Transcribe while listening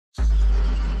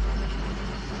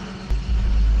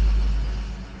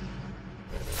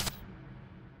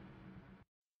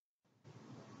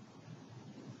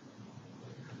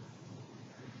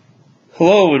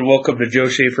Hello and welcome to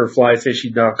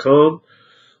JSFF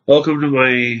Welcome to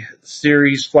my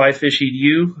series Fly Fishing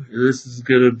You. This is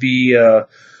going to be a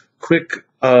quick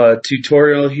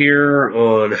tutorial here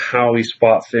on how we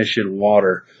spot fish in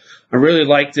water. I really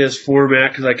like this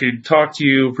format because I can talk to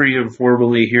you pretty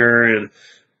informally here and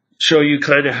show you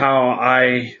kind of how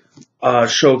I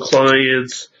show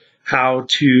clients how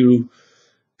to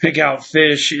pick out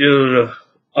fish in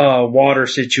a water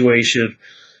situation.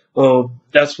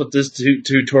 That's what this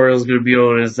tutorial is going to be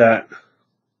on, is that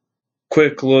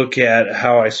quick look at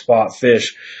how I spot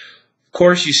fish. Of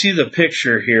course, you see the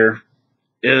picture here,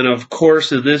 and of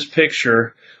course in this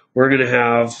picture we're going to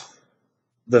have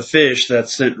the fish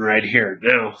that's sitting right here.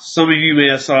 Now, some of you may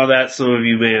have saw that, some of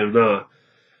you may have not,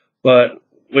 but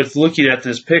with looking at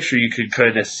this picture you can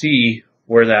kind of see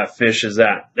where that fish is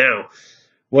at. Now,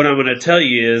 what I'm going to tell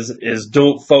you is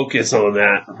don't focus on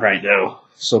that right now.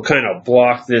 So kind of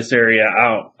block this area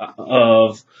out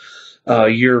of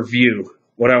your view.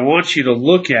 What I want you to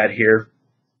look at here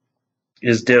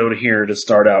is down here to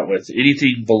start out with.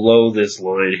 Anything below this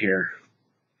line here.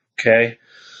 Okay?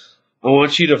 I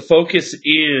want you to focus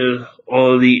in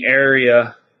on the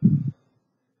area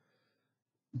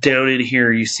down in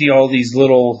here. You see all these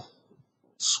little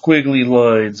squiggly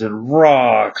lines and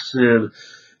rocks and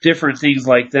different things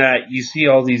like that. You see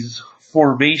all these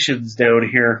formations down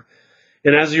here.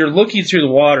 And as you're looking through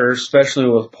the water, especially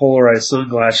with polarized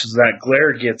sunglasses, that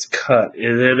glare gets cut.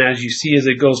 And then as you see, as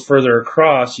it goes further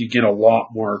across, you get a lot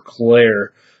more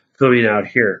glare coming out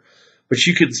here. But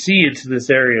you can see into this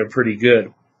area pretty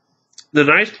good. The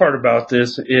nice part about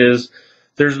this is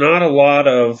there's not a lot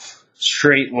of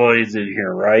straight lines in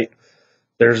here, right?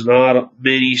 There's not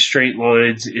many straight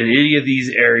lines in any of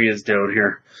these areas down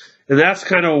here. And that's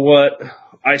kind of what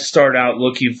I start out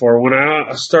looking for. When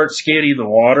I start scanning the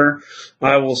water,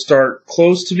 I will start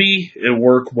close to me and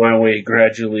work my way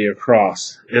gradually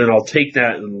across. And I'll take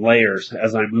that in layers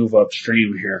as I move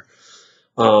upstream here,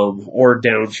 or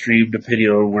downstream, depending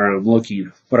on where I'm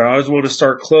looking. But I always want to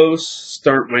start close,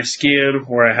 start my scan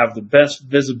where I have the best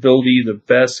visibility, the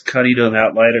best cutting of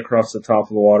that light across the top of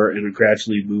the water, and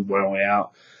gradually move my way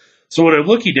out. So when I'm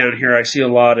looking down here, I see a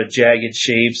lot of jagged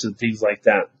shapes and things like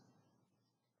that.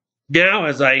 Now,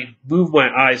 as I move my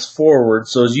eyes forward,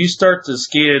 so as you start to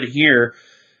scan here,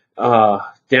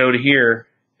 down here,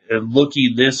 and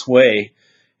looking this way,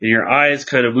 and your eyes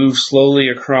kind of move slowly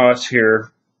across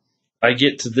here, I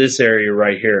get to this area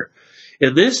right here.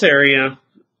 In this area,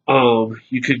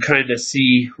 you can kind of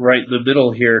see right in the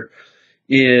middle here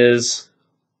is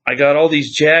I got all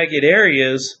these jagged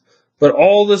areas, but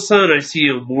all of a sudden I see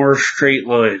a more straight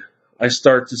line. I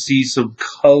start to see some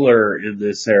color in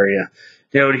this area.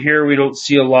 Down here, we don't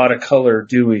see a lot of color,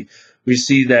 do we? We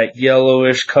see that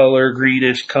yellowish color,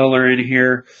 greenish color in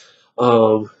here.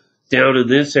 Down in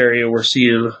this area, we're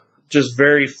seeing just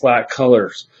very flat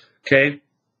colors, okay?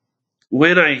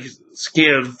 When I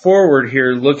scan forward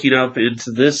here, looking up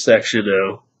into this section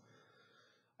now,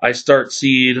 I start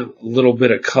seeing a little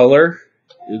bit of color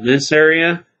in this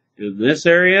area,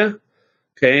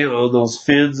 okay, on those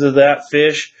fins of that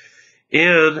fish,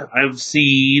 and I'm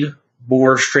seeing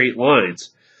more straight lines.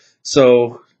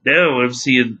 So now I'm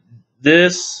seeing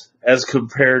this as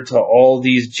compared to all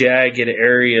these jagged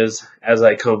areas as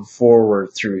I come forward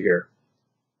through here.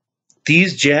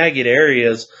 These jagged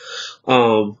areas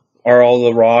are all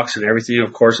the rocks and everything,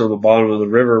 of course, on the bottom of the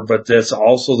river, but that's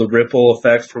also the ripple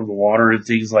effect from the water and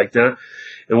things like that.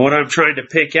 And what I'm trying to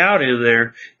pick out in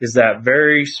there is that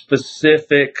very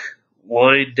specific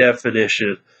line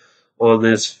definition on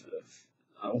this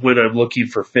when I'm looking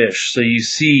for fish. So you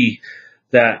see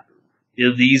that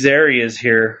in these areas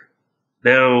here,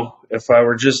 now if I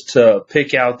were just to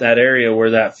pick out that area where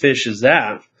that fish is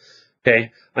at,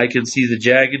 okay, I can see the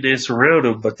jaggedness around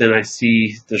them, but then I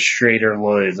see the straighter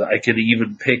lines. I can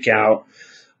even pick out,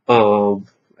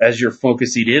 as you're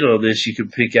focusing in on this, you can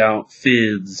pick out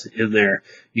fins in there.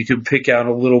 You can pick out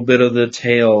a little bit of the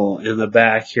tail in the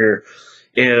back here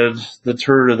and the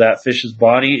turn of that fish's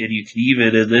body, and you can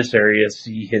even in this area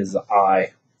see his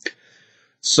eye.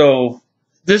 So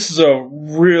this is a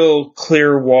real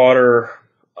clear water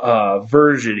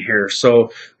version here.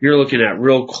 So you're looking at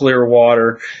real clear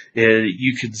water and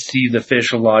you can see the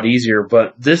fish a lot easier.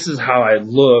 But this is how I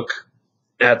look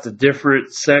at the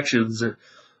different sections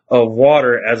of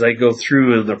water as I go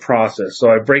through in the process.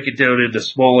 So I break it down into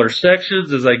smaller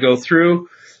sections as I go through.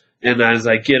 And as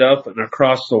I get up and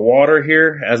across the water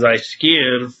here, as I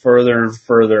scan further and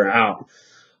further out,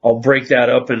 I'll break that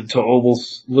up into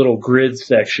almost little grid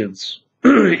sections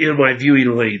in my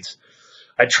viewing lanes.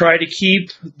 I try to keep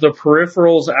the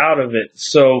peripherals out of it.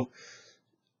 So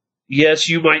yes,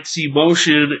 you might see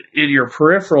motion in your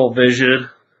peripheral vision,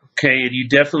 okay, and you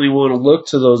definitely want to look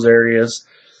to those areas.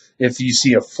 If you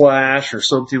see a flash or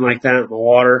something like that in the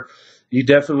water, you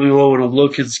definitely want to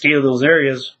look and scan those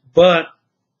areas. But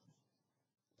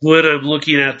when I'm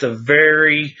looking at the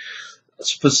very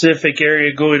specific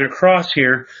area going across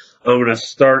here, I'm going to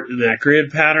start in that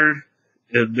grid pattern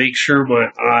and make sure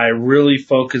my eye really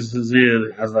focuses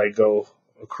in as I go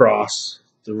across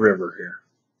the river here.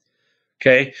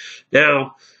 Okay,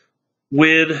 now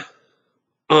when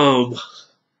I'm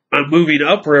moving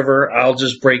upriver, I'll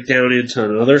just break down into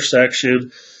another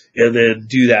section and then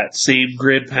do that same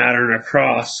grid pattern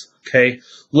across, okay,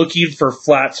 looking for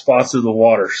flat spots in the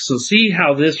water. So see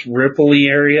how this rippley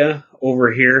area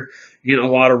over here, you get a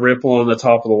lot of ripple on the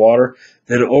top of the water.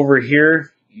 Then over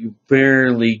here, you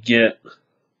barely get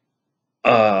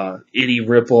any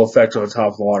ripple effect on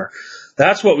top of the water.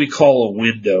 That's what we call a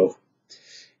window.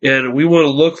 And we want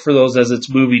to look for those as it's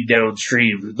moving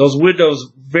downstream. Those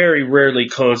windows very rarely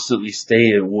constantly stay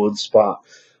in one spot.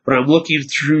 But I'm looking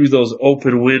through those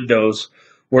open windows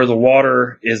where the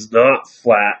water is not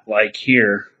flat like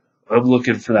here. I'm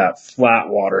looking for that flat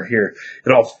water here.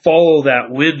 And I'll follow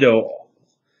that window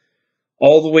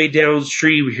all the way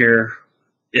downstream here.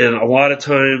 And a lot of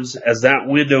times as that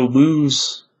window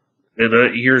moves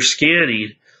and you're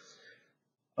scanning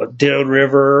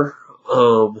downriver,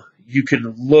 you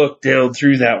can look down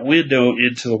through that window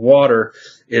into the water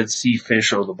and see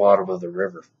fish on the bottom of the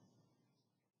river.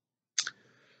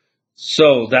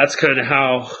 So that's kind of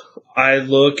how I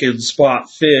look and spot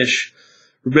fish.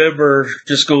 Remember,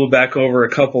 just going back over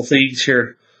a couple things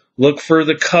here, look for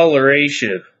the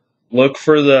coloration. Look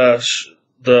for the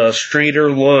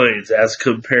straighter lines as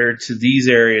compared to these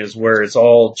areas where it's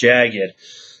all jagged.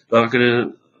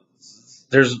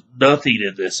 There's nothing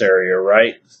in this area,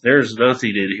 right? There's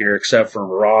nothing in here except for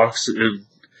rocks and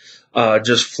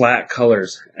just flat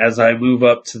colors. As I move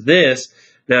up to this,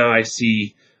 now I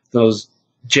see those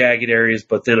jagged areas,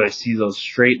 but then I see those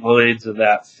straight lines of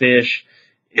that fish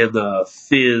and the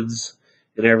fins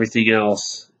and everything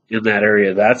else in that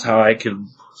area. That's how I can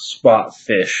spot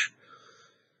fish.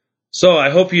 So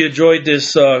I hope you enjoyed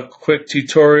this quick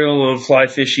tutorial on Fly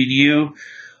Fishing U.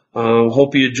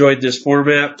 Hope you enjoyed this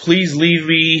format. Please leave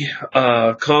me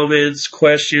comments,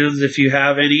 questions if you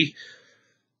have any.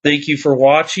 Thank you for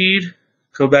watching.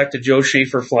 Come back to Joe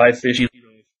Schaefer Fly Fishing.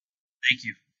 Thank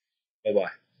you.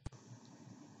 Bye-bye.